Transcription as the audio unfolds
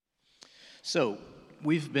So,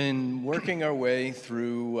 we've been working our way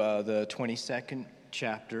through the 22nd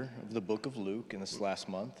chapter of the book of Luke in this last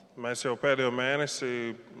month. Mēs jau pēdējo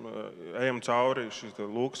mēnesi ejam cauri šīs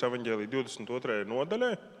Lūkas evaņģēlija 22.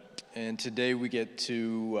 nodaļai. And today we get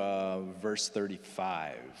to verse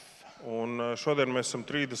 35. Un šodien mēs esam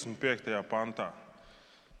 35. pantā.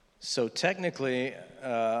 So technically,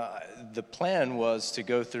 the plan was to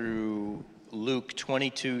go through Luke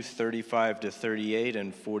 22, 35 to 38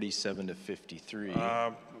 and 47 to 53.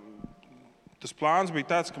 Tas plāns bija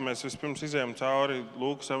tāds, ka mēs vispirms izējām cauri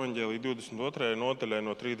Lūkas evaņģēlija 22. nodaļai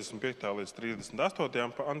no 35. līdz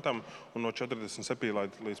 38. pantam un no 47.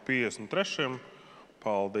 līdz 53.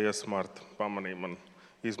 Paldies, Marta, pamanīja man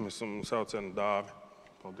izmisumu saucienu Dāvi.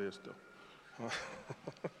 Paldies tev.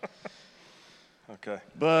 Okay.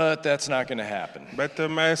 But that's not going to happen. Bet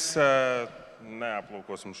mēs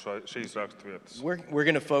neaplūkosim šīs raksturvietas. We're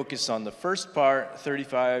going to focus on the first part,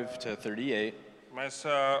 35 to 38. Mēs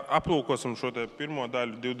aplūkosim šo te pirmo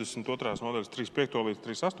daļu 22. nodaļas 35. līdz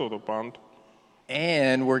 38. pantu.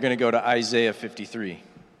 And we're going to go to Isaiah 53.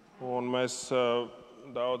 Un mēs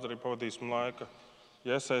daudz arī pavadīsim laika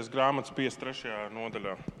Jesajas grāmatas 53.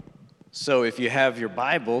 nodaļā. So if you have your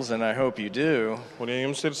Bibles, and I hope you do, Un ja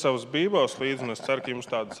jums ir savas bībeles līdzi, un es ceru, ka jums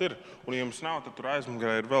tādas ir, un ja jums nav, tad tur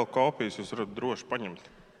aizmugurē ir vēl kopijas, jūs varat droši paņemt.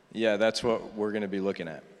 yeah, that's what we're going to be looking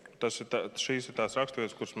at. Šīs ir tās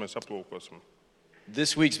raksturvietas, kuras mēs aplūkosim.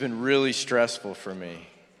 This week's been really stressful for me.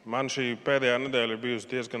 Man šī pēdējā nedēļa ir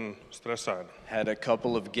bijusi diezgan stresaina. Had a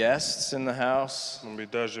couple of guests in the house. Man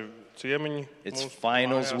bija daži ciemiņi. It's mūsu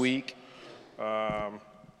finals mājās. week.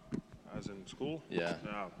 As in school? Yeah.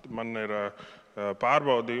 Jā, man ir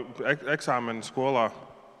eksāmeni skolā.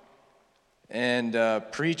 And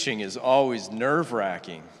preaching is always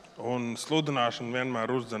nerve-wracking. Un sludināšana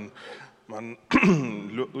vienmēr uzdzen man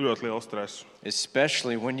ļoti lielu stresu.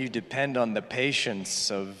 Especially when you depend on the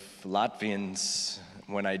patience of Latvians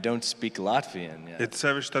when I don't speak Latvian. Yeah. It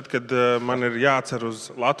sevišķi tad, kad man ir jācer uz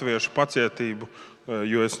latviešu pacietību,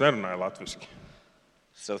 jo es nerunāju latviski.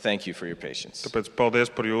 So thank you for your patience. Tāpēc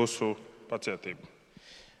paldies par jūsu pacietību.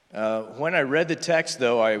 When I read the text,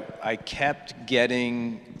 though, I kept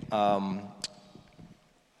getting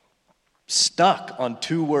stuck on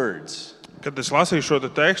two words. Kad es lasīju šo te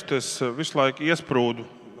tekstu, es visu laiku iesprūdu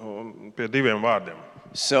pie diviem vārdiem.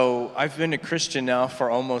 So I've been a Christian now for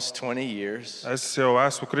almost 20 years. Es jau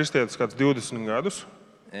esmu kristietis kāds 20 gadus,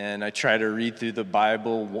 And I try to read through the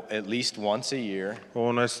Bible at least once a year.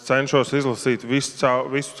 un es cenšos izlasīt visu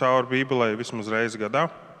cauri Bībelei vismaz reizi gadā.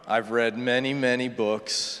 I've read many, many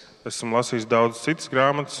books. Esmu lasījis daudz citas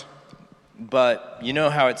grāmatas, But you know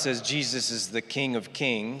how it says Jesus is the King of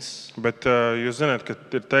Kings? bet jūs zināt, ka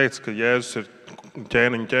ir teikts, ka Jēzus ir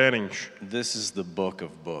ķēniņš. This is the book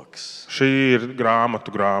of books. Šī ir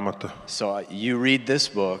grāmata. So you read this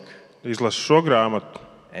book Izlasi šo grāmatu,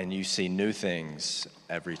 and you see new things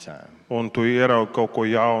every time. un tu ieraugi kaut ko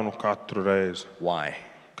jaunu katru reizi. Why?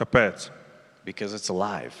 Kāpēc? Because it's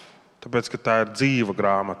alive. Tāpēc, ka tā ir dzīva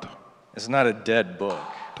grāmata. It's not a dead book.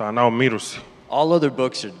 Tā nav mirusi. All other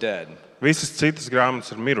books are dead. Visas citas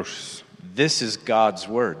grāmatas ir mirušas. This is God's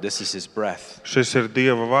word. This is his breath. Šis ir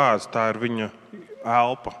Dieva vārds, tā ir viņa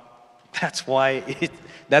elpa. That's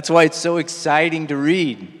why it's so exciting to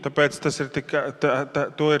read. Tāpēc tas ir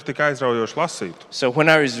to ir tik aizraujoši lasīt. So when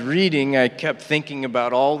I was reading, I kept thinking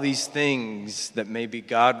about all these things that maybe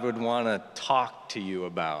God would want to talk to you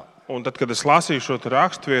about. Un tad, kad es lasīju šo te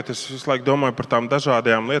raksturvietu, es visu laiku domāju par tām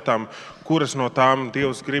dažādajām lietām, kuras no tām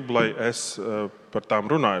Dievs grib, lai es par tām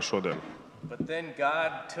runāju šodien. But then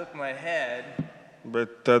God took my head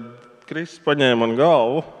Bet tad Kristus paņēma man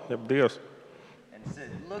galvu, jeb Dievs, and said,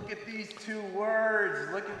 "Look at these two words.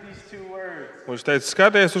 Look at these two words." un viņš teica,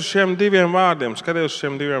 skaties uz šiem diviem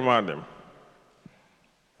vārdiem.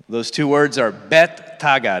 Those two words are bet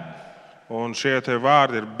tagad. Un šie te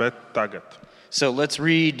vārdi ir bet tagad. So let's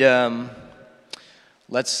read,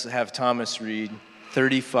 let's have Thomas read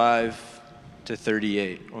 35 to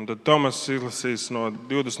 38. Un tad Tomas izlasīs no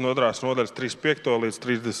 22. nodaļas 35. līdz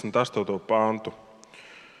 38. pāntu.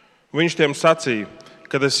 Viņš tiem sacīja,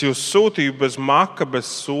 kad es jūs sūtīju bez maka, bez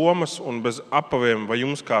somas un bez apaviem, vai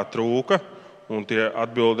jums kā trūka? Un tie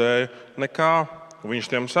atbildēja, nekā. Viņš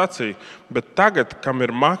tiem sacīja, bet tagad, kam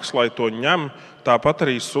ir maks, lai to ņem, tāpat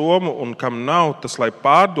arī somu, un kam nav, tas lai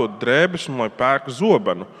pārdod drēbes un lai pērk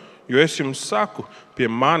zobenu. Jo es jums saku, pie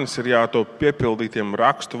manis ir jātop piepildītiem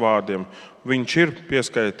rakstu vārdiem. Viņš ir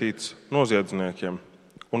pieskaitīts noziedzniekiem.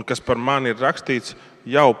 Un kas par mani ir rakstīts,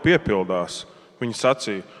 jau piepildās. Viņi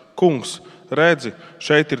sacīja, kungs, redzi,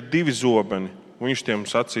 šeit ir 2 zobeni. Viņš tiem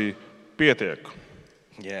sacīja, pietiek.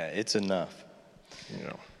 Yeah, it's enough.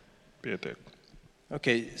 Jā. Pietiek.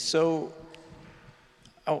 Okay, so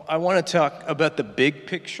I want to talk about the big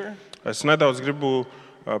picture. Es nedaudz gribu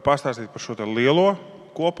pastāstīt par šo te lielo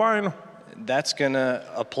kopainu, That's going to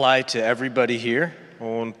apply to everybody here.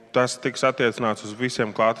 un tas tiks attiecināts uz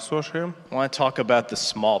visiem klātesošiem. I want to talk about the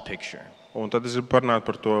small picture. Un tad es gribu parunāt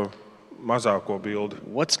par to mazāko bildi.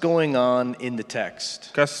 What's going on in the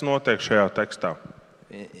text, Kas notiek šajā tekstā,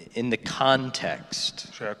 in the context?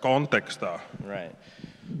 šajā kontekstā? Right.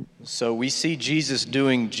 So we see Jesus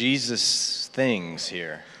doing Jesus things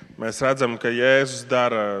here. Mēs redzam, ka Jēzus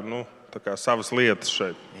dara tā kā savas lietas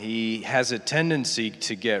šeit. He has a tendency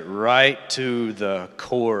to get right to the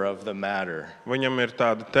core of the matter. Viņam ir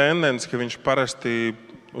tāda tendence, ka viņš parasti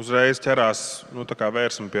uzreiz ķerās tā kā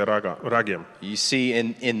vērsim pie ragiem. You see,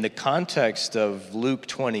 in the context of Luke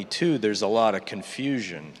 22, there's a lot of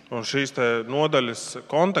confusion. Un šīs te nodaļas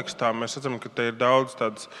kontekstā mēs redzam, ka te ir daudz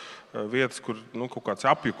tādas vietas, kur kaut kāds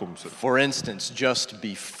apjukums ir. For instance, just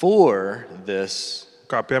before this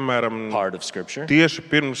Kā piemēram, part of Scripture, tieši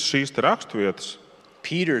pirms šīs te raksturvietas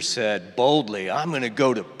Peter said boldly, I'm going to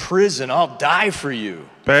go to prison, I'll die for you.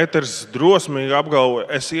 Pēters drosmīgi apgalvo,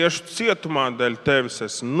 es iešu cietumā dēļ tevis,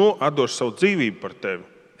 es atdošu savu dzīvību par tevi.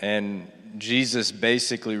 And Jesus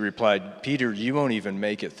basically replied, Peter, you won't even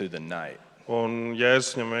make it through the night. Un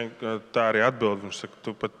Jēzus viņam tā arī atbild, viņš saka,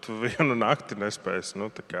 tu pat vienu nakti nespēsi,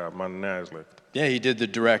 tā kā man neaizliegt. Yeah, he did the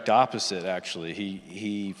direct opposite, actually.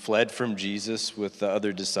 He fled from Jesus with the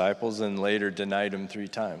other disciples and later denied him 3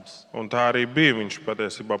 times. Un tā arī bija. Viņš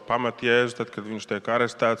patiesībā pamet Jēzu, tad, kad viņš tiek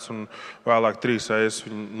arestēts, un vēlāk 3 reizes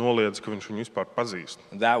viņu noliedz, ka viņš viņu vispār pazīst.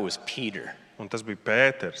 That was Peter. Un tas bija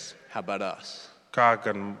Pēters. How about us? Kā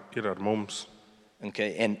gan ir ar mums?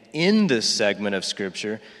 Okay, and in this segment of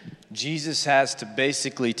Scripture, Jesus has to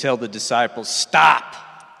basically tell the disciples, stop!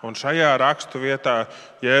 Un šajā rakstu vietā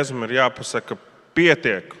Jēzum ir jāpasaka,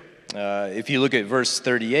 pietiek. If you look at verse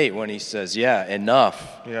 38, when he says, yeah, enough.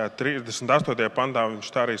 Jā, 38. pantā viņš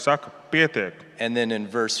tā arī saka, pietiek. And then in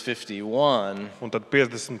verse 51, Un tad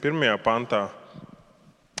 51. pantā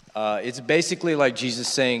it's basically like Jesus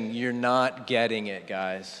saying, you're not getting it,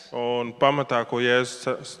 guys. un pamatā, ko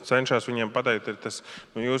Jēzus cenšas viņiem pateikt, ir tas,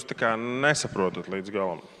 jūs tā kā nesaprotat līdz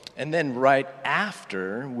galam. And then right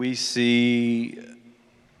after, we see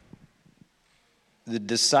the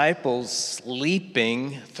disciples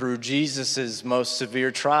sleeping through Jesus' most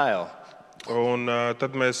severe trial. Un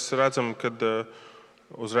tad mēs redzam, ka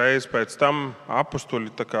uzreiz pēc tam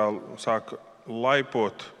apustuļi tā kā sāk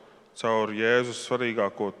laipot caur Jēzus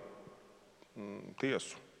svarīgāko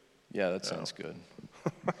tiesu. Yeah, that sounds good.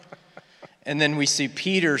 And then we see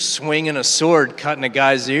Peter swinging a sword, cutting a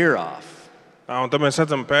guy's ear off. Un tad mēs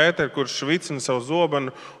redzam Pēteru, kurš vicina savu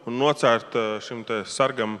zobenu un nocērt šim te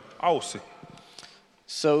sargam ausi.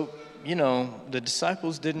 So, the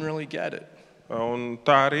disciples didn't really get it. Un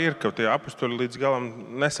tā arī ir, ka tie apustuļi līdz galam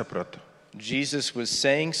nesaprata. Jesus was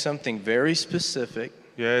saying something very specific,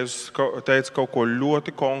 Jēzus teica kaut ko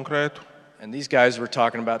ļoti konkrētu, and these guys were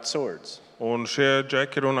talking about swords. un šie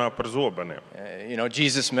džeki runā par zobeniem.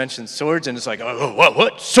 Jesus mentioned swords, and it's like, oh,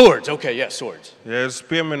 what? Swords? Okay, yeah, swords. Jēzus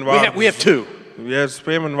piemin We have 2. Jēzus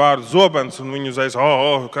piemin vārdu zobens, un viņi uzreiz,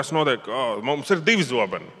 kas notiek? Mums ir 2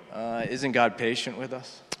 zobeni. Isn't God patient with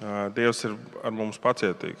us? Dievs ir ar mums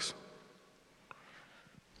pacietīgs.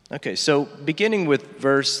 Okay, so beginning with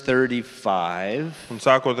verse 35, Un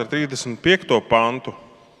sākot ar 35. pantu,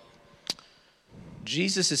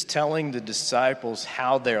 Jesus is telling the disciples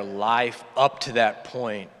how their life up to that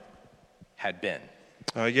point had been.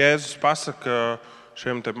 Jēzus pasaka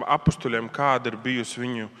šiem te apustuļiem, kāda ir bijusi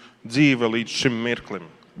viņu dzīve līdz šim mirklim.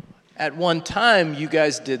 At one time, you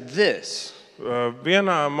guys did this.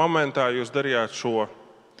 Vienā momentā jūs darījāt šo.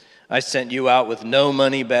 I sent you out with no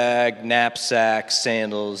money bag, knapsack,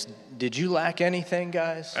 sandals. Did you lack anything,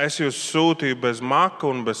 guys? Es jūs sūtīju bez maka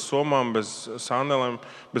un bez somām, bez sandelēm,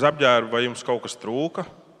 bez apģērba, vai jums kaut kas trūka?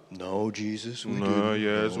 No, Jesus, we Nē,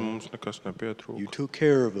 Jēzu, mums nekas nepietrūka. You took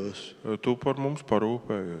care of us. Tu par mums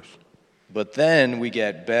parūpējies. But then we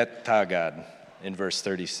get Bet Tagad in verse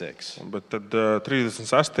 36. Bet tad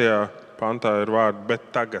 36. pantā ir vārdi,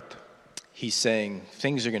 bet tagad. He's saying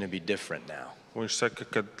things are going to be different now. Viņš saka,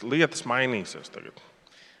 ka lietas mainīsies tagad.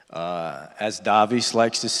 As Davis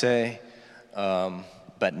likes to say,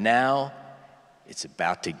 but now it's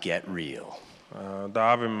about to get real.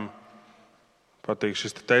 Dāvim patīk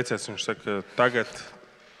šis teiciens, viņš saka, tagad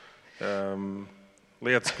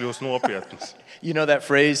lietas kļūs nopietnas. You know that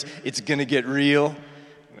phrase, it's going to get real?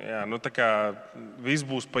 Jā, tā kā viss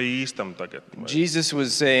būs pa īstam tagad. Jesus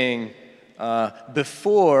was saying,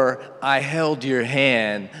 before I held your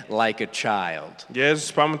hand like a child.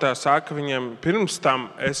 Jēzus pamatā saka viņiem, pirms tam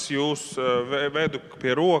es jūs vedu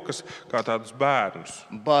pie rokas kā tādus bērnus.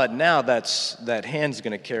 But now that hand's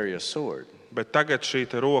going to carry a sword. Bet tagad šī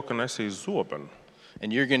te roka nesīs zobenu.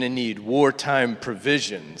 And you're going to need wartime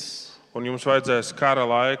provisions. Un jums vajadzēs kara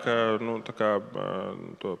laika tā kā,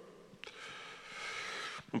 to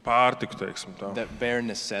pārtiku, teiksim tā. That bare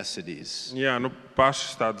necessities. Jā,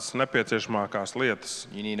 pašas tādas nepieciešamākās lietas.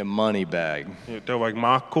 You need a money bag Tev vajag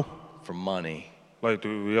maku, for money. lai tu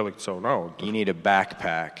ieliktu savu naudu. You need a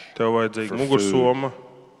backpack Tev vajadzīga for mugursoma,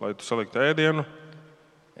 lai tu saliktu ēdienu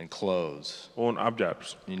and clothes. un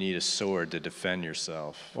apģērbs. You need a sword to defend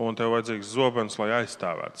yourself. Un tev vajadzīgs zobens, lai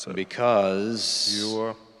aizstāvētu sevi. Because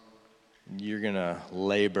Jo you're going to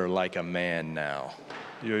labor like a man now.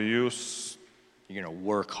 jūs You're going to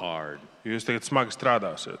work hard. tagad smagi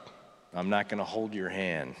strādāsiet. I'm not going to hold your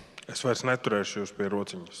hand. Es vairs neturēšu jūs pie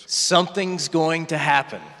rociņas. Something's going to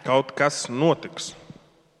happen. Kaut kas notiks.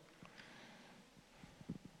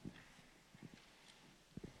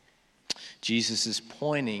 Jesus is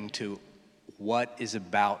pointing to what is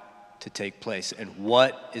about to take place. And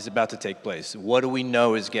what is about to take place? What do we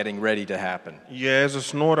know is getting ready to happen?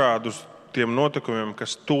 Jēzus norāda uz tiem notikumiem,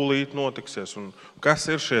 kas tūlīt notiksies. Un kas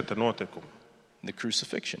ir šie te notikumi? The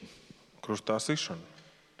crucifixion. Krustā sišana.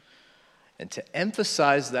 And to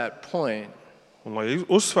emphasize that point, Un lai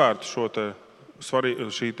uzsvērtu šo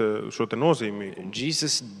te nozīmīgumu,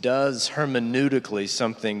 Jesus does hermeneutically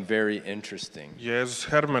something very interesting. Jēzus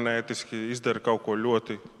hermenētiski izdara kaut ko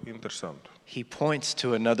ļoti interesantu. He points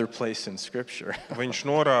to another place in Scripture. Viņš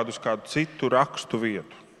norāda uz kādu citu rakstu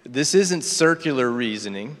vietu. This isn't circular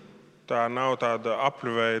reasoning. Tā nav tāda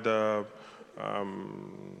apļuveida.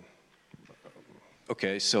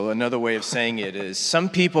 Okay, so another way of saying it is some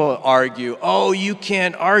people argue, oh, you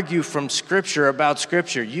can't argue from Scripture about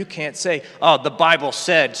Scripture. You can't say, oh, the Bible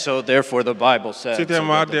said, so therefore the Bible said. Citiem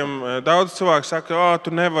vārdiem, daudz cilvēku saka, tu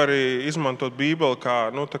nevari izmantot Bībeli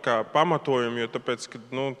kā pamatojumu, jo tāpēc, ka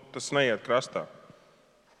tas neiet krastā.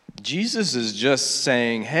 Jesus is just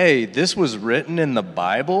saying, hey, this was written in the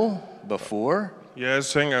Bible before.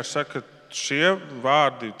 Jēzus vienkārši saka, ka šie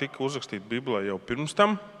vārdi tika uzrakstīti Bībelē jau pirms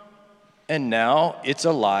tam, And now it's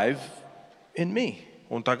alive in me.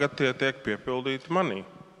 un tagad tie tiek piepildīti manī.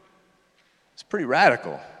 It's pretty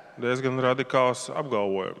radical Diezgan radikāls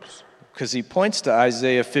apgalvojums. because he points to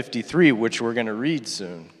Isaiah 53, which we're going to read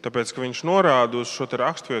soon. Tāpēc, ka viņš norāda uz šo te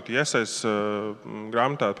raksturvietu Jesajas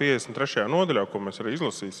grāmatā 53. nodaļā, ko mēs arī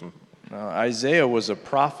izlasīsim. Now, Isaiah was a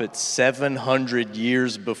prophet 700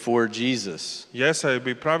 years before Jesus. Jesaja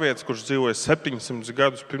bija pravietis, kurš dzīvoja 700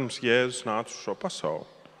 gadus pirms Jēzus nāca uz šo pasauli.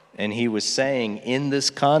 And he was saying in this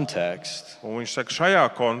context, Un viņš saka, šajā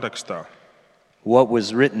kontekstā, what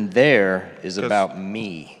was written there is about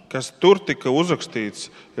me. kas tur tika uzrakstīts,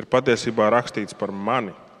 ir patiesībā rakstīts par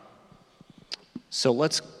mani. So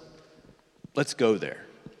let's go there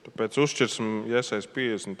Tāpēc uzšķirsim Jesajas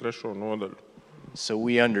 53. nodaļu. so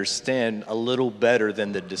we understand a little better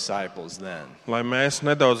than the disciples then. Lai mēs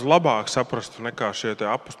nedaudz labāk saprastu nekā šie te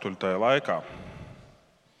apustuļi tajā laikā.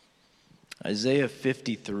 Isaiah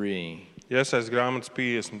 53. Jesajas grāmatas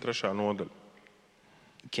 53. nodaļa.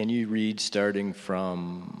 Can you read starting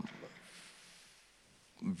from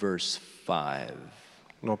verse 5?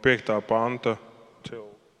 No 5. panta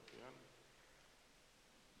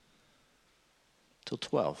Till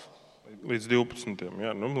 12. līdz 12.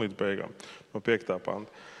 Līdz beigām. No 5.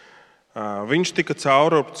 panta. Viņš tika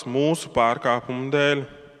caurupts mūsu pārkāpumu dēļ,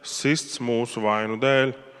 sists mūsu vainu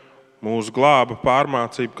dēļ, mūsu glāba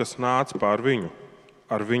pārmācība, kas nāca pār viņu.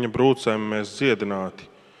 Ar viņa brūcēm mēs dziedināti.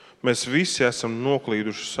 Mēs visi esam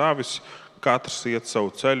noklīduši savis, katrs iet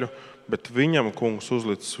savu ceļu, bet viņam kungs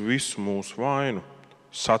uzlicis visu mūsu vainu.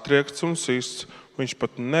 Satriekts un sists, viņš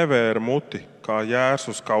pat nevēra muti, kā jērs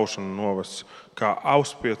uz kaušanu novests, kā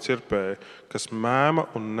avs pie cirpēja, kas mēma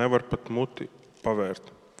un nevar pat muti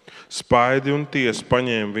pavērt. Spaidi un tiesa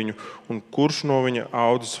paņēma viņu, un kurš no viņa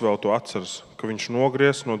audzes vēl to atceras, ka viņš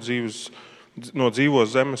nogriez no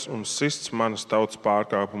dzīvos zemes un sists manas tautas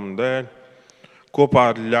pārkāpumu dēļ. Kopā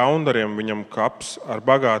ar ļaundariem viņam kaps, ar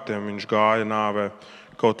bagātiem viņš gāja nāvē,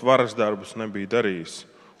 kaut varas darbus nebija darījis,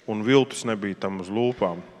 un viltus nebija tam uz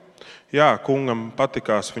lūpām. Jā, kungam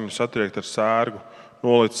patikās viņu satriekt ar sērgu,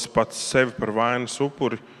 nolicis pats sevi par vainas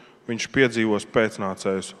upuri, viņš piedzīvos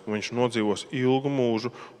pēcnācējus, viņš nodzīvos ilgu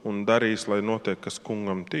mūžu un darīs, lai notiek, kas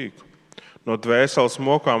kungam tīk. No dvēseles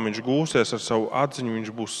mokām viņš gūsies, ar savu atziņu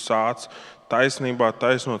viņš būs sāts, taisnībā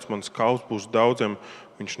taisnots mans kauls būs daudziem,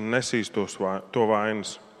 viņš nesīs to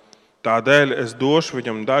vainas. Tādēļ es došu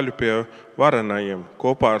viņam daļu pie varenajiem,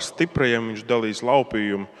 kopā ar stiprajiem viņš dalīs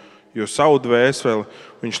laupījumu, jo savu dvēseli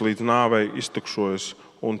viņš līdz nāvei iztukšojas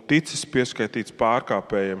un ticis pieskaitīts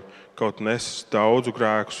pārkāpējiem, kaut nesis daudzu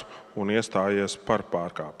grēkus un iestājies par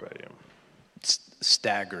pārkāpējiem.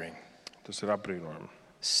 Staggering. Tas ir apbrīnojami.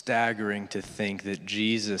 Staggering to think that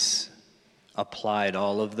Jesus applied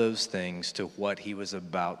all of those things to what he was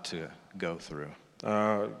about to go through.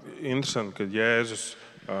 Interesanti, ka Jēzus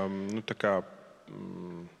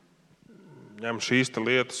ņem šīs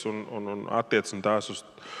lietas un attiecina tās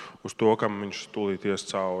uz to, kam viņš tūlīt ies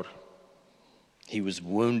cauri. He was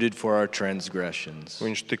wounded for our transgressions.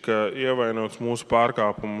 Viņš tika ievainots mūsu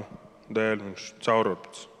pārkāpumu dēļ, viņš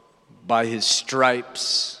caurupts. By his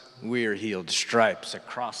stripes we are healed. Stripes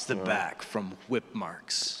across the back from whip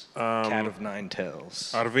marks. Cat of nine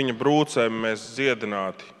tails. Ar viņa brūcēm mēs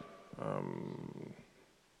dziedināti.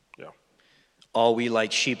 All we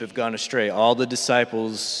like sheep have gone astray. All the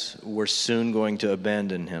disciples were soon going to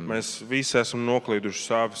abandon him. Mēs visi esam noklīduši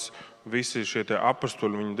savas, visi šie te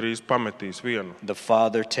apostoļi, viņi drīz pametīs vienu. The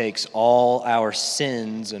Father takes all our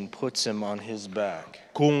sins and puts him on his back.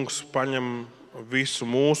 Kungs paņem visu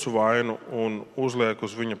mūsu vainu un uzliek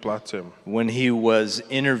uz viņa pleciem. When he was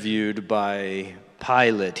interviewed by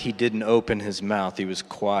Pilate, he didn't open his mouth. He was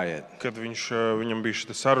quiet. Kad viņam bija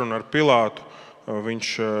šī saruna ar Pilātu, viņš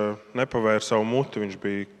nepavēra savu muti, viņš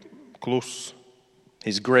bija kluss.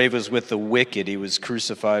 His grave was with the wicked. He was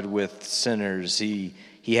crucified with sinners. He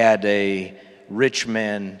had a rich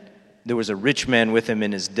man. There was a rich man with him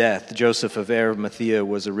in his death. Joseph of Arimathea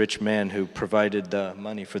was a rich man who provided the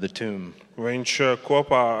money for the tomb. Viņš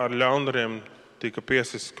kopā ar ļaundariem tika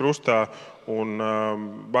piesists krustā, un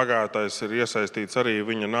bagātais ir iesaistīts arī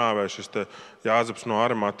viņa nāvē. Šis te Jāzeps no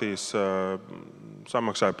Arimatijas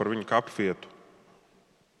samaksāja par viņa kapvietu.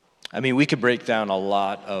 I mean, we could break down a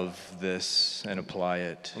lot of this and apply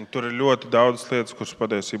it. Un tur ir ļoti daudz lietas, kuras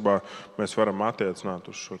patiesībā mēs varam attiecināt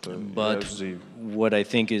uz šo But dzīvi. what I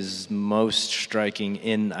think is most striking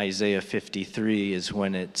in Isaiah 53 is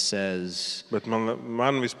when it says, Bet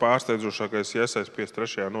man vispārsteidzošākais iesaist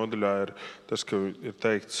 53. nodaļā ir tas, ka ir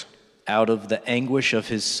teikts, out of the anguish of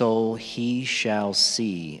his soul he shall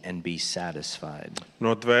see and be satisfied.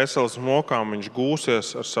 no dvēseles mokām viņš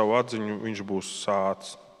gūsies, ar savu atziņu viņš būs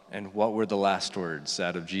sāts. And what were the last words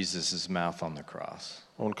out of Jesus' mouth on the cross?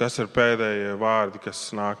 Un kas ir pēdējie vārdi,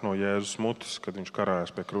 kas nāk no Jēzus mutes, kad viņš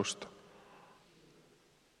karājas pie krusta?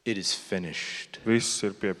 It is finished. Viss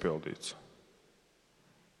ir piepildīts.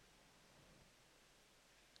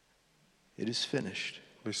 It is finished.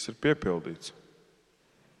 Viss ir piepildīts.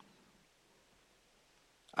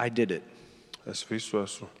 I did it. Es visu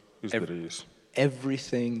esmu izdarījis.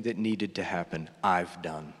 Everything that needed to happen, I've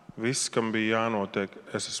done. Viss, kam bija jānotiek,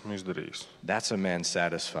 es esmu izdarījis. That's a man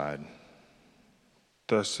satisfied.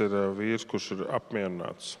 Tas ir vīrs, kurš ir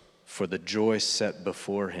apmierināts. For the joy set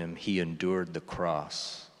before him, he endured the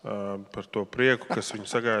cross. Par to prieku, kas viņu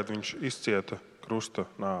sagaida, viņš izcieta krusta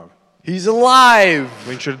nāvi. He's alive!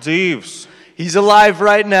 Viņš ir dzīvs. He's alive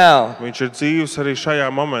right now. Viņš ir dzīvs arī šajā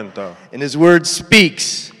momentā. And his word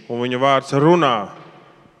speaks. Un viņa vārds runā.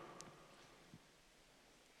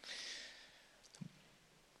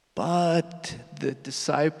 But the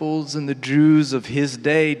disciples and the Jews of his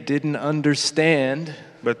day didn't understand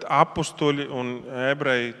Bet apustuļi un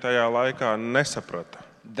ebreji tajā laikā nesaprata,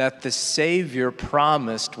 that the Savior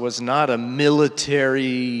promised was not a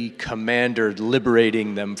military commander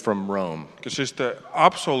liberating them from Rome. ka šis te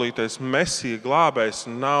apsolītais mesija glābējs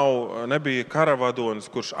nebija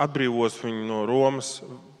karavadonis, kurš atbrīvos viņu no Romas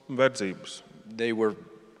verdzības. They were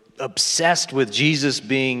obsessed with Jesus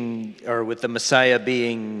being, or with the Messiah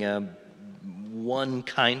being one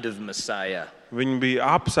kind of Messiah. Viņi bija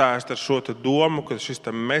apsēsti ar šo te domu, ka šis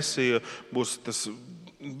te mesija būs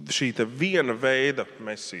šī te viena veida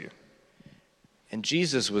mesija. And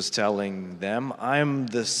Jesus was telling them, I'm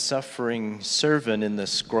the suffering servant in the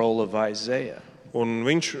scroll of Isaiah. Un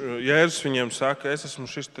Jēzus viņiem saka, es esmu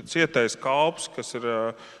šis te cietais kalps, kas ir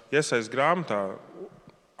Jesajas grāmatā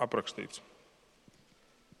aprakstīts.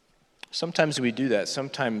 Sometimes we do that.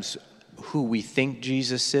 Sometimes who we think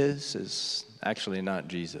Jesus is actually not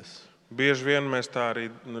Jesus. Bieži vien mēs tā arī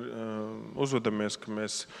uzvedamies, ka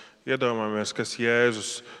mēs iedomājamies, kas Jēzus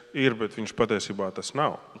ir, bet viņš patiesībā tas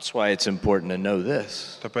nav. That's why it's important to know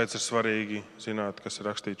this. Tāpēc ir svarīgi zināt, kas ir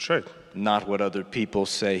rakstīts šeit. Not what other people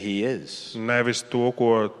say he is. Nevis to,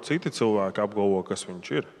 ko citi cilvēki apgalvo, kas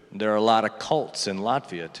viņš ir. There are a lot of cults in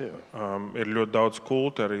Latvia too. Ir ļoti daudz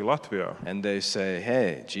kultu arī Latvijā. And they say,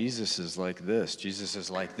 hey, Jesus is like this, Jesus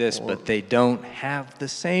is like this, but they don't have the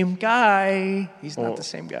same guy. He's not the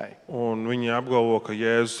same guy. Un viņi apgalvo, ka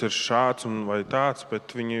Jēzus ir šāds un vai tāds,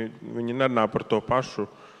 bet viņi nerunā par to pašu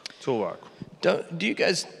cilvēku. Do you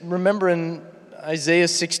guys remember in Isaiah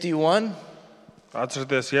 61?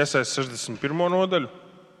 Atcerieties Iesajas 61. nodaļu?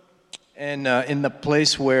 And in the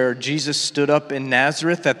place where Jesus stood up in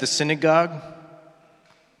Nazareth at the synagogue?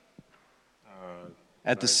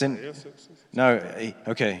 At the No,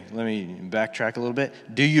 okay, let me backtrack a little bit.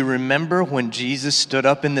 Do you remember when Jesus stood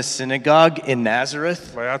up in the synagogue in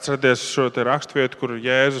Nazareth? Vai atcerieties šo te raksturvietu, kur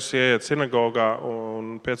Jēzus ieiet sinagogā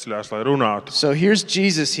un pieceļās, lai runātu? So here's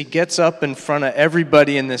Jesus. He gets up in front of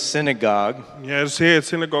everybody in the synagogue. Jēzus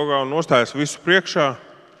ieiet sinagogā un nostājas visu priekšā.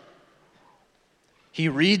 He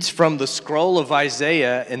reads from the scroll of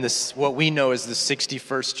Isaiah in this, what we know as the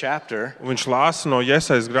 61st chapter. Viņš lāsa no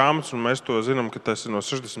Iesajas grāmatas, un mēs to zinām, ka tas ir no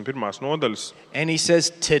 61. nodaļas. And he says,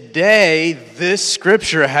 today this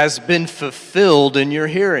scripture has been fulfilled in your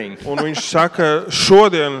hearing. Un viņš saka,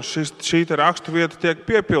 šodien šī te raksturvieta tiek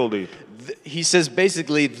piepildīta. He says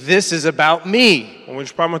basically, this is about me. Un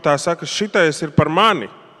viņš pamatā saka, šitais ir par mani.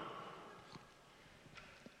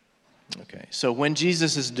 Okay, so when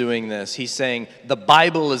Jesus is doing this, he's saying, the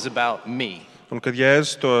Bible is about me. Un kad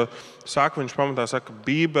Jēzus to saka, viņš pamatā saka,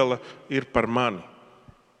 Bībele ir par mani.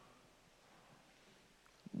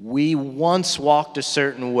 We once walked a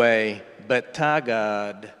certain way, but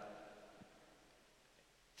tagad,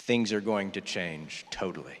 things are going to change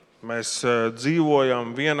totally. Mēs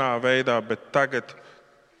dzīvojam vienā veidā, bet tagad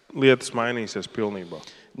lietas mainīsies pilnībā.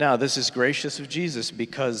 Now, this is gracious of Jesus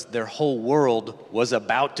because their whole world was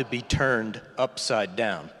about to be turned upside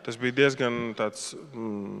down. Tas bija diezgan tāds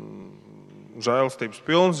žēlstības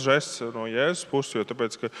pilns žests no Jēzus puses, jo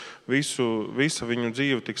tāpēc, ka visa viņu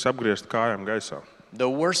dzīve tiks apgriezt kājām gaisā. The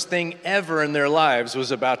worst thing ever in their lives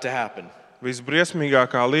was about to happen.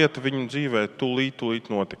 Visbriesmīgākā lieta viņu dzīvē tūlīt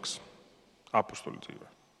notiks. Apostoļu dzīvē.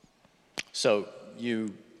 So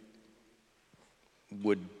you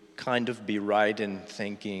would kind of be right in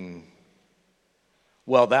thinking,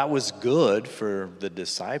 well, that was good for the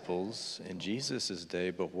disciples in Jesus'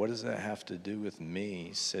 day, but what does that have to do with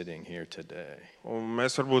me sitting here today? Un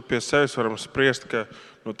mēs varbūt pie sevis varam spriest, ka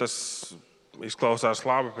tas izklausās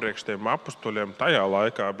labi priekš tiem apostoļiem tajā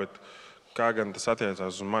laikā, bet kā gan tas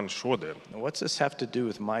attiecās uz mani šodien? What's this have to do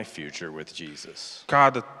with my future with Jesus?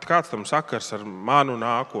 Kāds tam sakars ar manu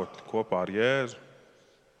nākotni kopā ar Jēzu?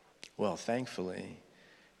 Well, thankfully,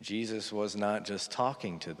 Jesus was not just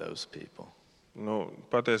talking to those people.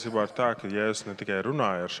 Patiesībā ir tā, ka Jēzus ne tikai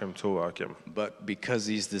runāja ar šiem cilvēkiem, but because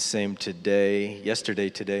he's the same today, yesterday,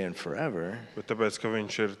 today, and forever, bet tāpēc, ka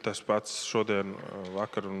viņš ir tas pats šodien,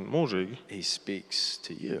 vakar un mūžīgi, he speaks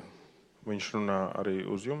to you. Viņš runā arī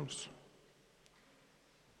uz jums.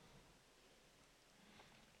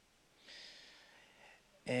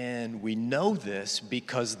 And we know this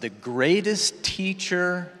because the greatest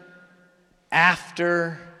teacher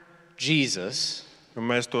after Jesus Un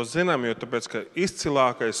mēs to zinām, jo tāpēc, ka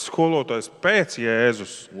izcilākais skolotājs pēc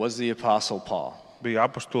Jēzus was the Apostle Paul. bija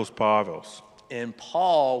apostols Pāvils. And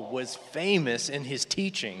Paul was famous in his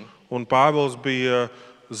teaching Un Pāvils bija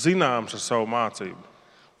zināms ar savu mācību.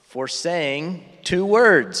 for saying two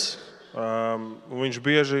words. Viņš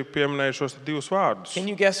bieži pieminēja šos divus vārdus. Can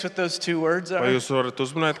you guess what those two words Vai are? jūs varat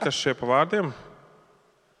uzminēt, kas šie pa vārdiem?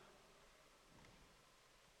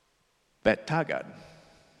 Bet tagad.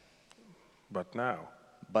 But now.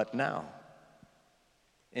 But now.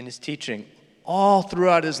 In his teaching, all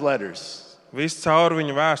throughout his letters, Viss caur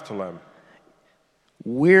viņa vēstulēm.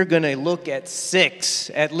 we're going to look at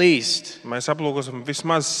 6 at least. Mēs aplūkosim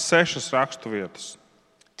vismaz 6 raksturvietas.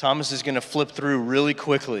 Thomas is going to flip through really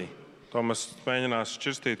quickly. Tomas mēģinās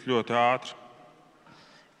šķirstīt ļoti ātri.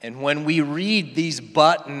 And when we read these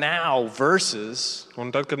but now verses,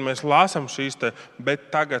 Un tad, kad mēs lāsam šīs te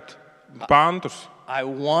bet tagad pantus, I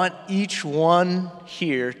want each one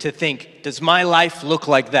here to think, does my life look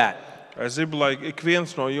like that? es gribu, lai ik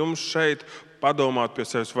viens no jums šeit padomātu pie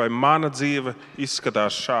sevis, vai mana dzīve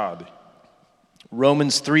izskatās šādi.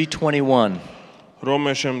 Romans 3:21.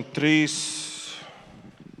 Romiešiem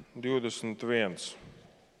 3:21.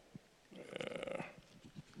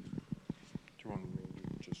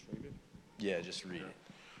 Yeah, just read it.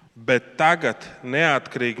 Bet tagad,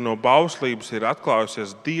 neatkarīgi no bauslības, ir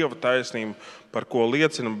atklājusies Dieva taisnība, par ko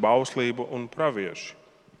liecina bauslība un pravieši.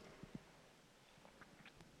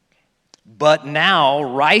 But now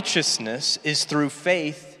righteousness is through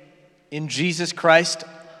faith in Jesus Christ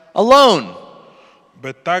alone.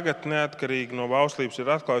 Bet tagad, neatkarīgi no bauslības, ir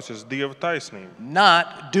atklājusies Dieva taisnība.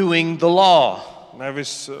 not doing the law.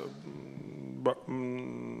 Nevis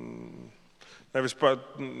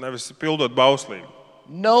pildot bauslību.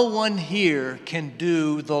 No one here can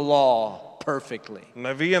do the law perfectly.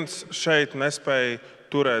 Neviens šeit nespēja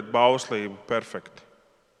turēt bauslību perfekti.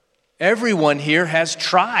 Everyone here has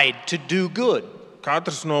tried to do good.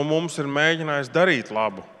 Katrs no mums ir mēģinājis darīt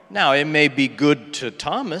labu. Now, it may be good to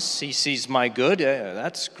Thomas. He sees my good. Yeah,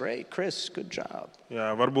 that's great, Chris. Good job. Jā,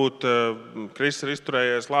 varbūt Kristus ir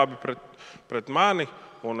izturējies labi pret mani,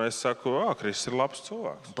 un es saku, Kristus ir labs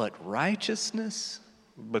cilvēks. But righteousness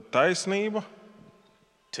Bet taisnība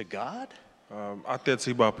to God?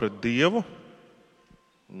 attiecībā pret Dievu,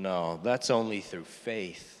 No, that's only through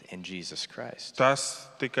faith in Jesus Christ. tas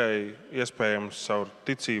tikai iespējams caur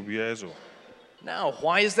ticību Jēzu. Now,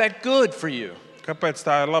 why is that good for you? Kāpēc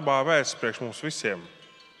tā ir labā vēsts priekš mums visiem?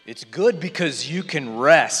 It's good because you can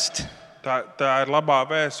rest. Tā ir labā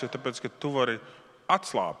vēsts, jo tāpēc, ka tu vari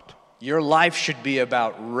atslābt. Your life should be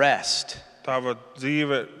about rest. Tava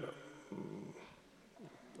dzīve,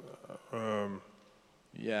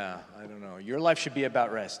 Yeah, I don't know. Your life should be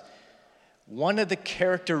about rest. One of the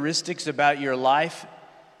characteristics about your life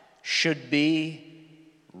should be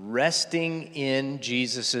resting in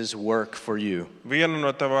Jesus' work for you. viena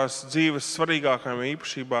no tavās dzīves svarīgākajām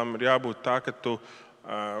īpašībām ir jābūt tā, ka tu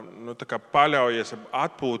tā kā paļaujies,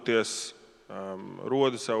 atpūties,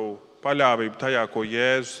 rodi savu paļāvību tajā, ko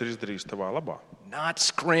Jēzus ir izdarījis tavā labā. Not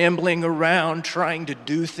scrambling around trying to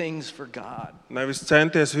do things for God. Nevis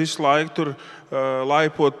centies visu laiku tur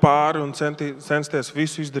laipot pāri un censties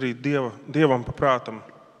visu izdarīt Dievam pa prātam.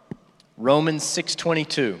 Romans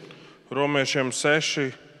 6:22. Romiešiem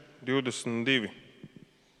 6:22.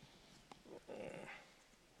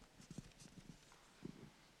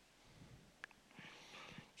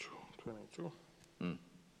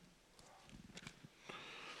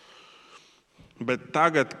 Bet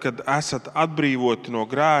tagad, kad esat atbrīvoti no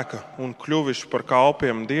grēka un kļuvuši par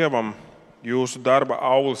kalpiem Dievam, jūsu darba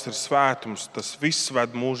auglis ir svētums, tas viss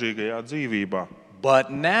ved mūžīgajā dzīvībā. But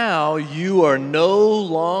now you are no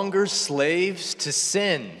longer slaves to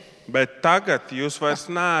sin. Bet tagad jūs vairs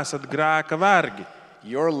neesat grēka vergi.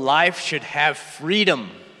 Your life should have freedom.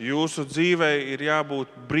 Jūsu dzīvei ir jābūt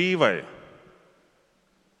brīvai.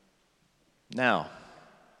 Now,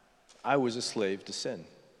 I was a slave to sin.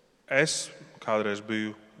 Es kādreiz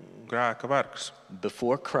biju grēka vergs.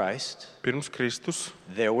 Before Christ, Pirms Kristus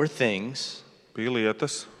there were things bija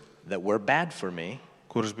lietas, that were bad for me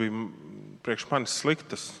kuras bija priekš manis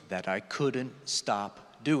sliktas, that I couldn't stop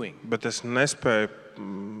doing. bet es nespēju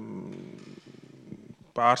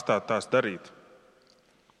pārstāt tās darīt.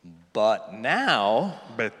 But now,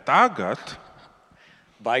 Bet tagad,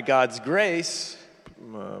 by God's grace,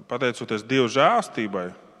 pateicoties Dieva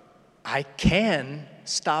žēlstībai, I can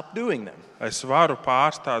stop doing them. es varu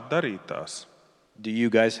pārstāt darīt tās. Do you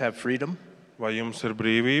guys have freedom? Vai jums ir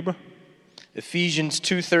brīvība? Ephesians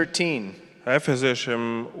 2:13.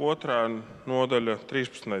 Efeziešiem 2. nodaļa,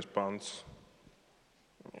 13. pants.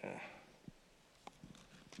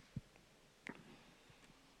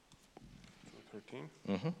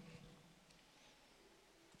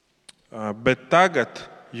 Bet tagad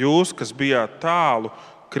jūs, kas bijāt tālu,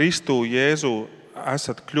 Kristu Jēzu,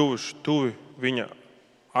 esat kļuvuši tuvi viņa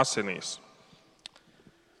asinīs.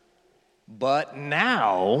 But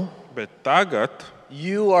now Bet tagad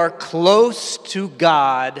you are close to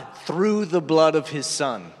God through the blood of his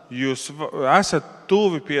son. jūs esat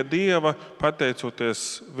tuvi pie Dieva,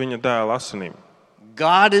 pateicoties viņa dēla asinīm.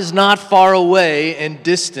 God is not far away and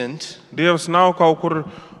distant, Dievs nav kaut kur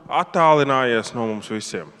attālinājies no mums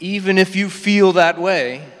visiem. even if you feel that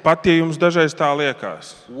way. Pat ja jums dažreiz tā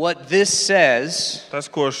liekas, What this says tas,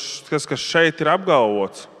 kas šeit ir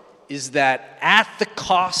apgalvots, is that at the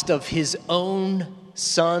cost of his own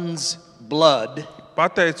son's blood,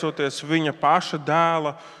 pateicoties viņa paša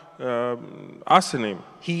dēla asinīm,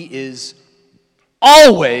 he is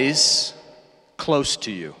always close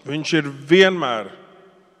to you. viņš ir vienmēr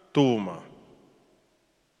tuvumā.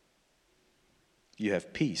 You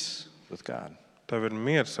have peace with God. Tev ir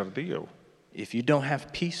miers ar Dievu. If you don't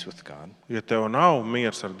have peace with God, Ja tev nav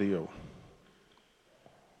miers ar Dievu,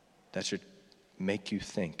 that should make you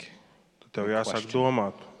think, tad tev jāsāk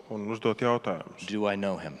domāt un uzdot jautājumus. do I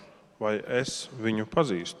know him? Vai es viņu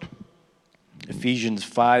pazīstu? Ephesians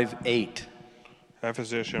 5:8.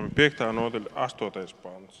 Efeziešiem 5. nodaļa, 8.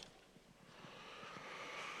 pants.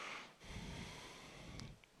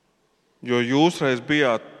 Jo jūs reiz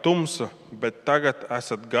bijāt tumsa, bet tagad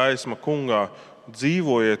esat gaisma kungā,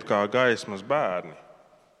 dzīvojiet kā gaismas bērni.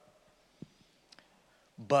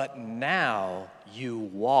 But now you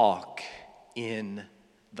walk in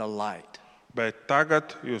the light. Bet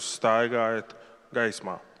tagad jūs staigājat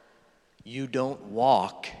gaismā. You don't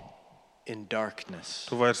walk in darkness.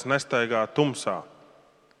 Tu vairs nestaigā tumsā.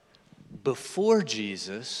 Before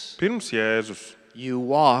Jesus, Pirms Jēzus you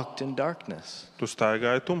walked in darkness. tu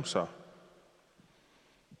staigāji tumsā.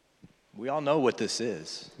 We all know what this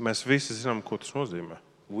is. Mēs visi zinām, ko tas nozīmē.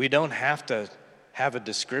 We don't have to have a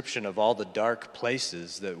description of all the dark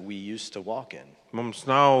places that we used to walk in. Mums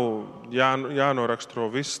nav jānoraksturo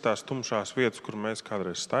visas tās tumšās vietas, kur mēs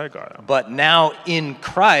kādreiz staigājām. But now in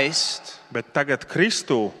Christ, Bet tagad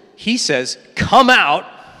Kristū he says, come out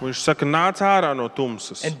viņš saka, nāc ārā no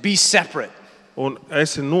tumsas and be separate. un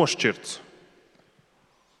esi nošķirts.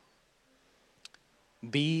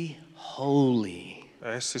 Be holy.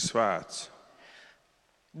 Esi svēts.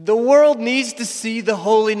 The world needs to see the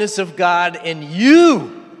holiness of God in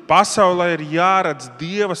you. Pasaulē ir jāredz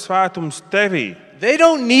Dieva svētums tevī. They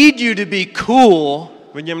don't need you to be cool.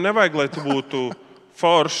 Viņiem nevajag, lai tu būtu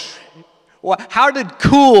foršs. How did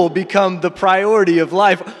cool become the priority of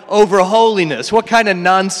life over holiness? What kind of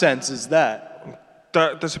nonsense is that?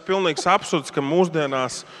 Tas ir pilnīgs absurds, ka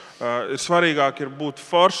mūsdienās ir svarīgāk ir būt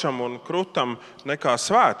foršam un krutam nekā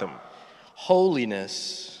svētam.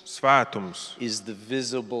 Holiness Svētums is the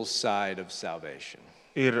visible side of salvation.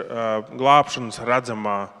 ir glābšanas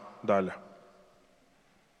redzamā daļa.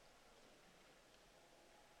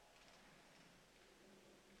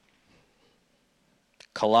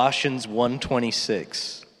 Colossians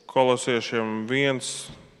 1:26. Kolosiešiem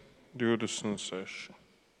 1:26.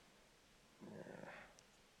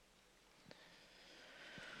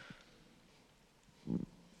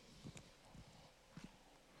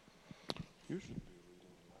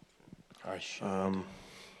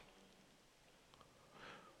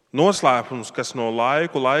 Noslēpums, kas no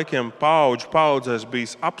laikiem paudžu paudzēs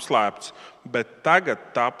bijis apslēpts, bet tagad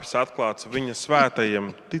tapis atklāts viņa svētajiem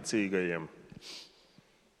ticīgajiem.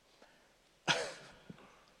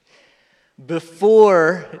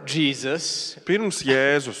 Before Jesus, Pirms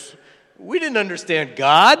Jēzus we didn't understand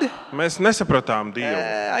God. mēs nesapratām Dievu.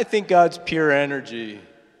 I think God's pure energy.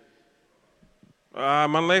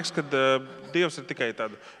 Man liekas, ka Dievs ir tikai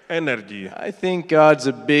tāda enerģija. I think God's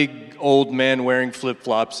a big old man wearing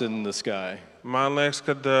flip-flops in the sky. Man liekas,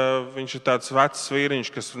 ka viņš ir tāds vecs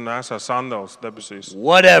vīriņš, kas nesā sandālus debesīs.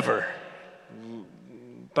 Whatever.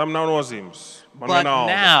 Tam nav nozīmes. Man But vienalga.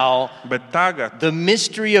 now, Bet tagad the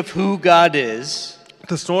mystery of who God is,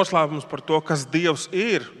 tas noslēpums par to, kas Dievs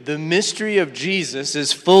ir, the mystery of Jesus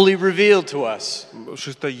is fully revealed to us.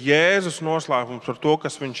 šis te Jēzus noslēpums par to,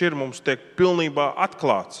 kas viņš ir, mums tiek pilnībā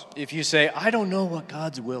atklāts. If you say, I don't know what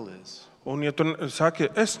God's will is, Un ja tu saki,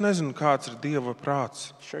 es nezinu, kāds ir Dieva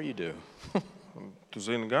prāts, sure you do. tu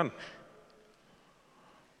zini gan.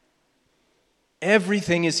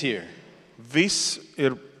 Everything is here. Viss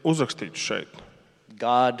ir uzrakstīts šeit.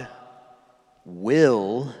 God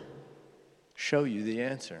will show you the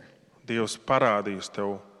answer. Dievs parādīs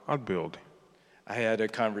tev atbildi. I had a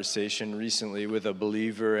conversation recently with a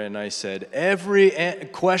believer, and I said, every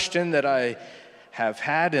question that I have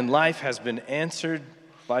had in life has been answered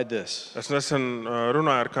by this. Es nesen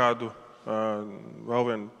runāju ar kādu vēl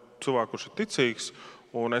vienu cilvēku, kurš ir ticīgs,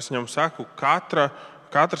 un es viņam saku,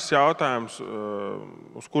 katrs jautājums,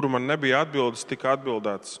 uz kuru man nebija atbildes, tika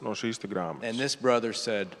atbildēts no šīs te And grāmatas. this brother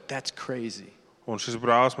said, that's crazy. Un šis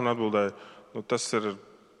brālis man atbildēja, tas ir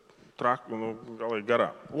traki, galīgi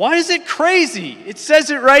garā. Why is it crazy? It says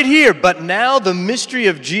it right here. But now the mystery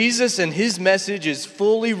of Jesus and his message is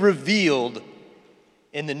fully revealed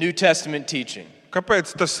in the New Testament teaching.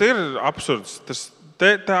 Kāpēc tas ir absurds?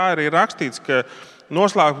 Tā arī ir rakstīts, ka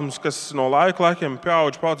noslēpums, kas no laikiem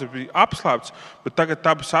paudžu paudzēs bija apslēpts, bet tagad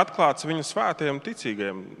tapis atklāts viņa svētajiem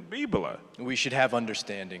ticīgajiem Bībelē. We should have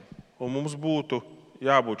understanding. Un mums būtu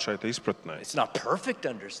jābūt šai izpratnē. It's not perfect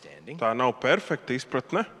understanding, Tā nav perfekta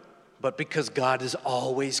izpratne, but because God is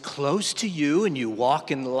always close to you and you walk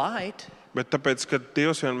in the light, bet tāpēc, ka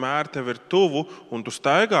Dievs vienmēr tev ir tuvu un tu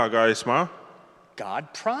staigā gaismā,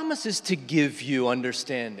 God promises to give you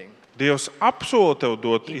understanding. Dievs apsola tev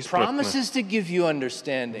dot He izpratni. promises to give you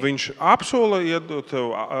understanding. Viņš apsola iedot tev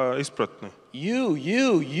izpratni. You.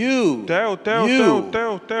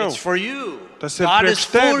 Tev. It's for you. Tas ir God is priekš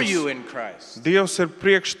for tevis. you in Christ. Dievs ir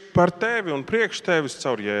par tevi un priekš tevis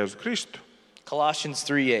caur Jēzu Kristu. Colossians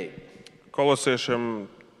 3:8. Kolosiešiem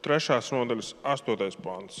 3. nodaļas 8.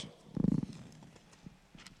 pāns.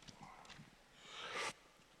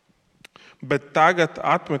 Bet tagad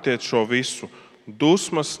atmetiet šo visu -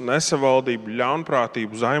 dusmas, nesavaldību,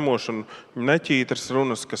 ļaunprātību, zaimošanu, neķītras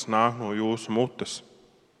runas, kas nāk no jūsu mutes.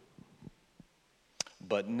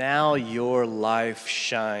 But now your life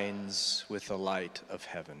shines with the light of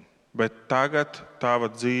heaven. Bet tagad tava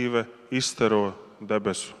dzīve izstaro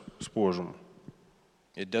debesu spožumu.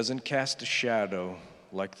 It doesn't cast a shadow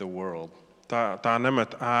like the world. Tā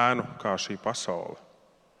nemet ēnu kā šī pasaule.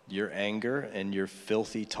 Your anger and your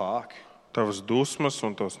filthy talk Tavas dusmas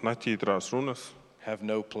un tavas neķītrās runas, have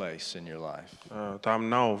no place in your life. tām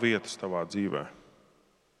nav vietas tavā dzīvē.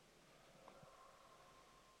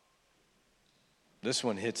 This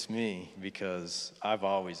one hits me because I've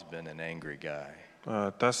always been an angry guy.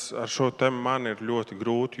 Tas ar šo tēmu man ir ļoti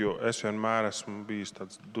grūti, jo es vienmēr esmu bijis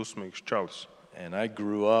tāds dusmīgs čalis. And I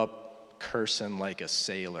grew up cursing like a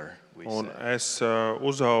sailor, we Un say. es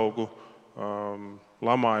uzaugu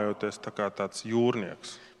lamājoties tā kā tāds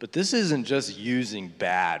jūrnieks. But this isn't just using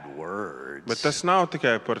bad words. Bet tas nav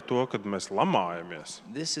tikai par to, kad mēs lamājamies.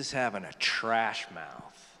 This is having a trash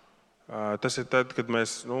mouth, Tas ir tad, kad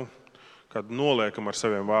mēs kad noliekam ar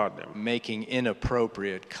saviem vārdiem. making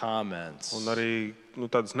inappropriate comments, Un arī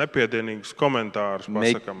tādus nepiedienīgus komentārus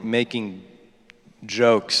pasakam. making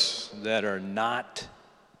jokes that are not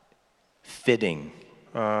fitting.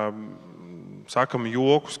 Sakam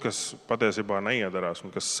jokus, kas patiesībā neiedarās un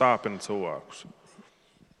kas sāpina cilvēkus.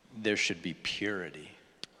 There should be purity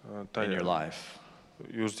in Tajā your life.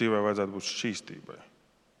 jūsu dzīvē vajadzētu būt šķīstībai.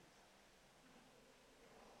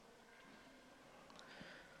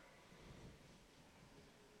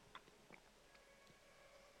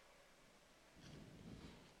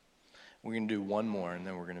 We're going to do one more and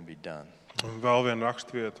then we're going to be done. Un vēl viena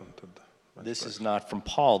raksturvieta. This is not from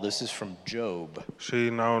Paul, this is from Job.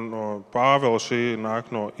 Šī nav no Pāvela, šī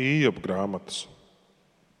nāk no Ījaba grāmatas.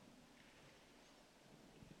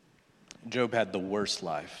 Job had the worst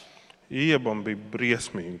life. Ījabam bija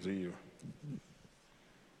briesmīga dzīve.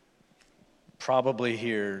 Probably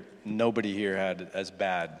here, nobody here had as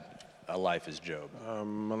bad a life as Job.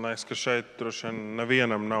 Man liekas, ka šeit droši vien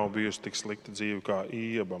nevienam nav bijusi tik slikta dzīve kā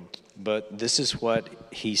Ījabam. But this is what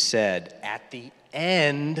he said at the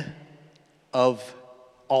end of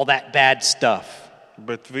all that bad stuff.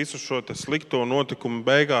 Bet visu šo te slikto notikumu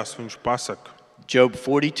beigās viņš pasaka. Job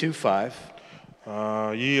 42:5.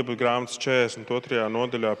 Ījaba grāmatas 42.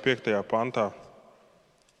 nodaļā 5. pantā.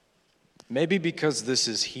 Maybe because this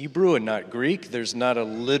is Hebrew and not Greek, there's not a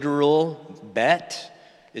literal bet.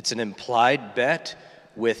 It's an implied bet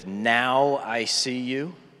with now I see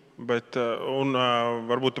you. Bet,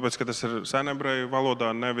 varbūt tāpēc, ka tas ir senebreju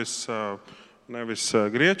valodā, nevis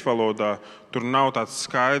grieķu valodā, tur nav tāds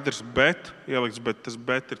skaidrs bet ielikts, bet tas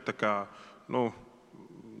bet ir tā kā,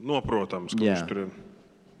 noprotams, ka viņš tur ir.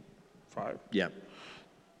 Yeah.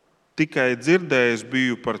 Tikai dzirdējis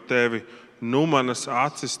biju par tevi, manas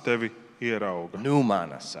acis tevi ierauga.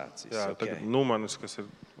 Numanas acis. Jā, Okay. tagad manas, kas ir,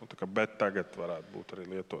 tā kā bet tagad varētu būt arī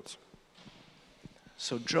lietots.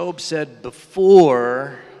 So Job said,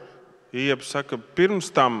 before Ījaba saka,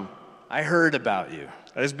 pirms tam I heard about you,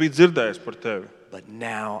 es biju dzirdējis par tevi, but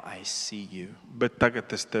now I see you. bet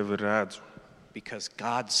tagad es tevi redzu. Because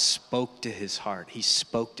God spoke to his heart. He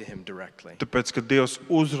spoke to him directly. Tāpēc, ka Dievs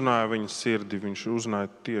uzrunāja viņa sirdi, viņš uzrunāja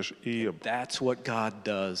tieši Ījabu. That's what God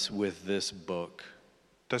does with this book.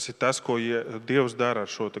 Tas ir tas, ko Dievs dara ar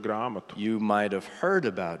šo te grāmatu. You might have heard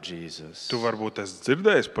about Jesus, Tu varbūt esi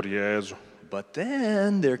dzirdējis par Jēzu, but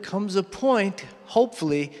then there comes a point,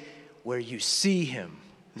 hopefully, where you see him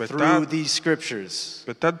Bet through tā- these scriptures.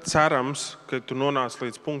 bet tad cerams, ka tu nonāc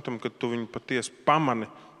līdz punktam, kad tu viņu patiesi pamani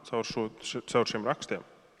caur šiem rakstiem.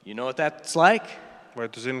 You know what that's like? Vai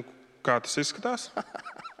tu zini, kā tas izskatās?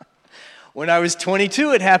 When I was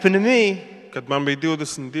 22, it happened to me. Kad man bija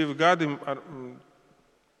 22 gadi,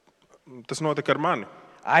 tas notika ar mani.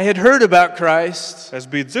 I had heard about Christ. Es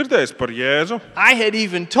biju dzirdējis par Jēzu. I had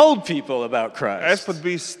even told people about Es Christ. pat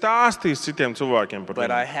biju stāstījis citiem cilvēkiem par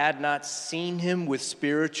But I viņu. had not seen him with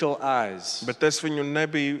spiritual eyes. Bet es viņu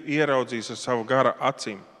nebiju ieraudzījis ar savu gara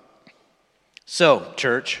acīm. So,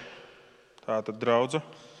 church, Tātad, draudze,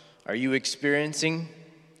 are you experiencing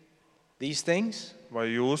these things? vai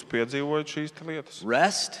jūs piedzīvojat šīs te lietas?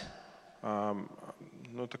 Rest,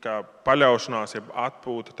 Tā kā paļaušanās, jeb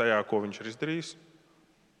atpūta tajā, ko viņš ir izdarījis.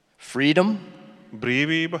 freedom,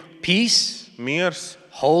 Brīvība, peace, miers,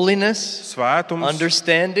 holiness, svētums,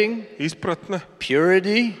 understanding, izpratne,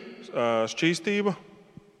 purity. šķīstība.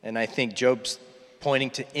 And I think Job's pointing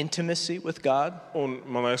to intimacy with God. Un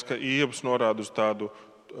man liekas, ka Ījabs norāda uz tādu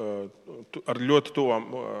ar ļoti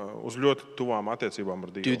tuvām attiecībām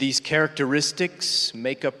ar Do Dievu. these characteristics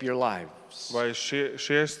make up your lives? Vai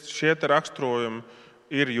šie te raksturojumi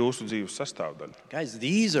ir jūsu dzīves sastāvdaļa? Guys,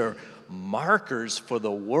 these are markers for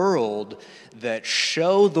the world that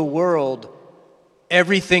show the world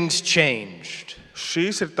everything's changed.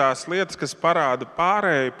 Šīs ir tās lietas, kas parāda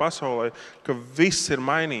pārējai pasaulē, ka viss ir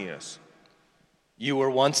mainījies. You were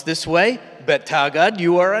once this way, but tagad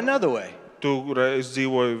you are another way. Tu reiz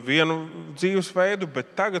dzīvoji vienu dzīvesveidu,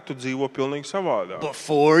 bet tagad tu dzīvo pilnīgi savādāk.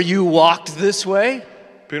 Before you walked this way,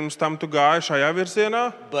 Pirms tam tu gāji šajā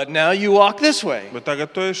virzienā, but now you walk this way. bet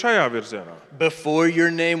tagad tu ej šajā virzienā. Before your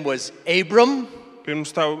name was Abram,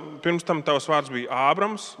 Pirms tam tavs vārds bija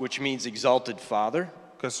Ābrams, which means exalted father,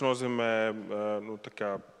 kas nozīmē tā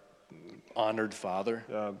kā, honored father.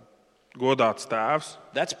 jā, godāts tēvs.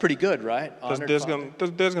 That's pretty good, right? Tas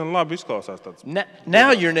Honored diezgan labi izklausās. Tāds. father.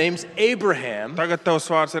 Now your name's Abraham, Tagad tavs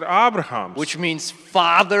vārds ir Ābrahāms, which means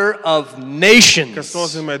father of kas nations.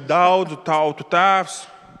 nozīmē daudzu tautu tēvs.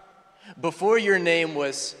 Before your name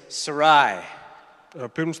was Sarai,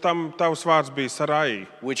 Pirms tam tavs vārds bija Sarai,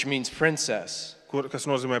 which means princess. kas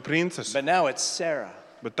nozīmē princese, But now it's Sarah,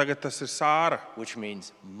 bet tagad tas ir Sāra, which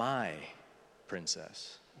means my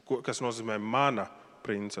princess. kas nozīmē mana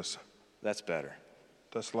princese. That's better.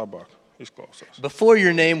 Tas labāk izklausās. Before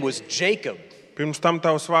your name was Jacob, Pirms tam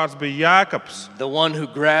tavs vārds bija Jēkabs, the one who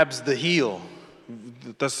grabs the heel.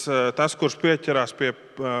 tas kurš pieķerās pie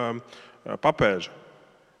papēža.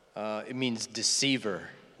 It means deceiver,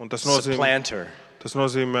 Un tas supplanter.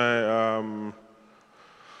 nozīmē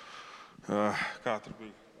kā tur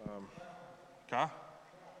bija? Kā?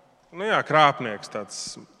 Nu jā, krāpnieks,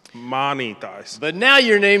 tāds mānītājs. But now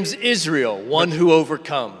your name's Israel, one who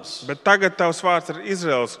overcomes. Bet tagad tavs vārds ir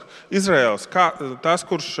Izraels, tas,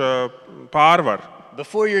 kurš pārvar.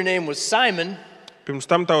 Before your name was Simon, Pirms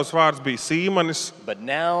tam tavs vārds bija Sīmanis, but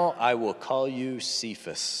now I will call you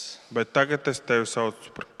Cephas, bet tagad es tevi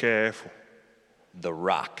saucu par Kēfu, the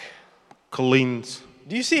rock. Klints.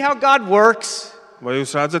 Do you see how God works? Vai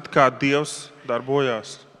jūs redzat, kā Dievs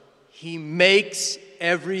darbojās? He makes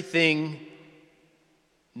everything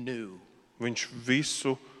new. Viņš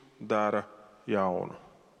visu dara jaunu.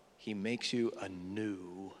 He makes you a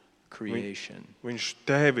new creation. Viņš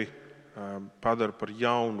tevi padara par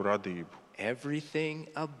jaunu radību. Everything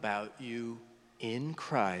about you in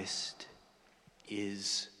Christ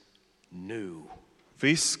is new.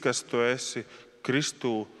 Viss, kas tu esi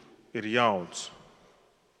Kristū, ir jauns.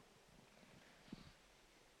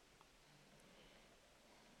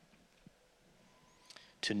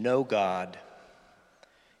 To know God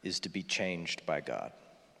is to be changed by God.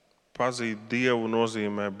 Pazīt Dievu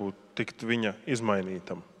nozīmē tikt viņa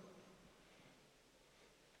izmainītam.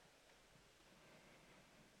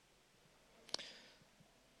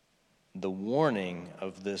 The warning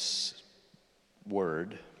of this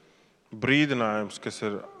word Brīdinājums, kas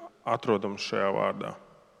ir atrodams šajā vārdā,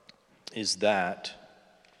 is that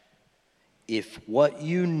if what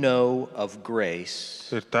you know of grace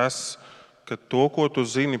ir tas, ka to, ko tu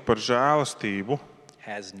zini par žēlastību,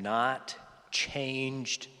 has not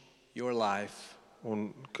changed your life,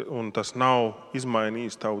 un tas nav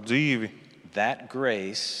izmainījis tavu dzīvi, that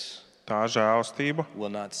grace tā žēlastība will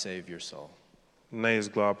not save your soul.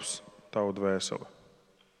 neizglābs tavu dvēseli.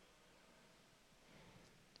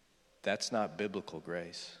 That's not biblical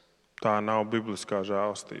grace. Tā nav bibliskā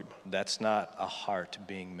žēlastība. That's not a heart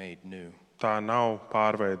being made new. Tā nav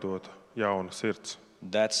pārveidota jauna sirds.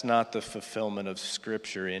 That's not the fulfillment of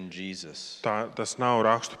Scripture in Jesus. Tas nav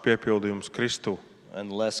rakstu piepildījums Kristū.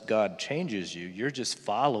 Unless God changes you, you're just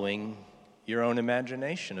following your own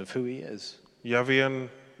imagination of who He is. Ja vien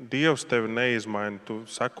Dievs tevi neizmaina, tu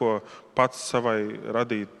seko pats sevis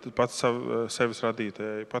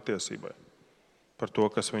radītajai patiesībai par to,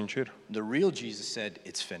 kas viņš ir. The real Jesus said,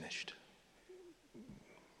 "It's finished."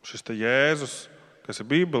 Šis te Jēzus, kas ir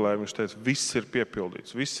Bībelē, viņš teica, viss ir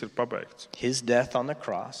piepildīts, viss ir pabeigts. His death on the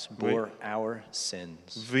cross bore our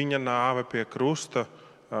sins. Viņa nāve pie krusta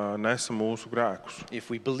nesa mūsu grēkus.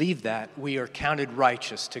 If we believe that, we are counted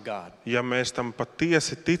righteous to God. Ja mēs tam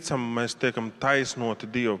patiesi ticam, mēs tiekam taisnoti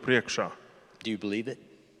Dievu priekšā. Do you believe it?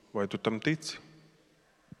 Vai tu tam tici?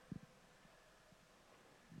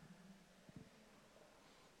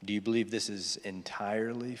 Do you believe this is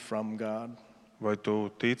entirely from God? Vai tu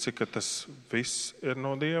tici, ka tas viss ir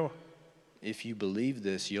no Dieva? If you believe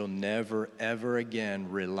this, you'll never, ever again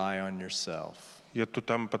rely on yourself. Ja tu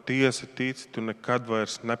tam patiesi tici, tu nekad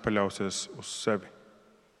vairs nepaļausies uz sevi.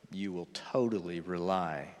 You will totally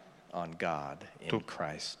rely on God in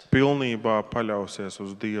Christ Pilnībā paļausies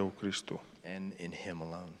uz Dievu Kristu and in Him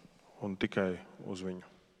alone. un tikai uz viņu.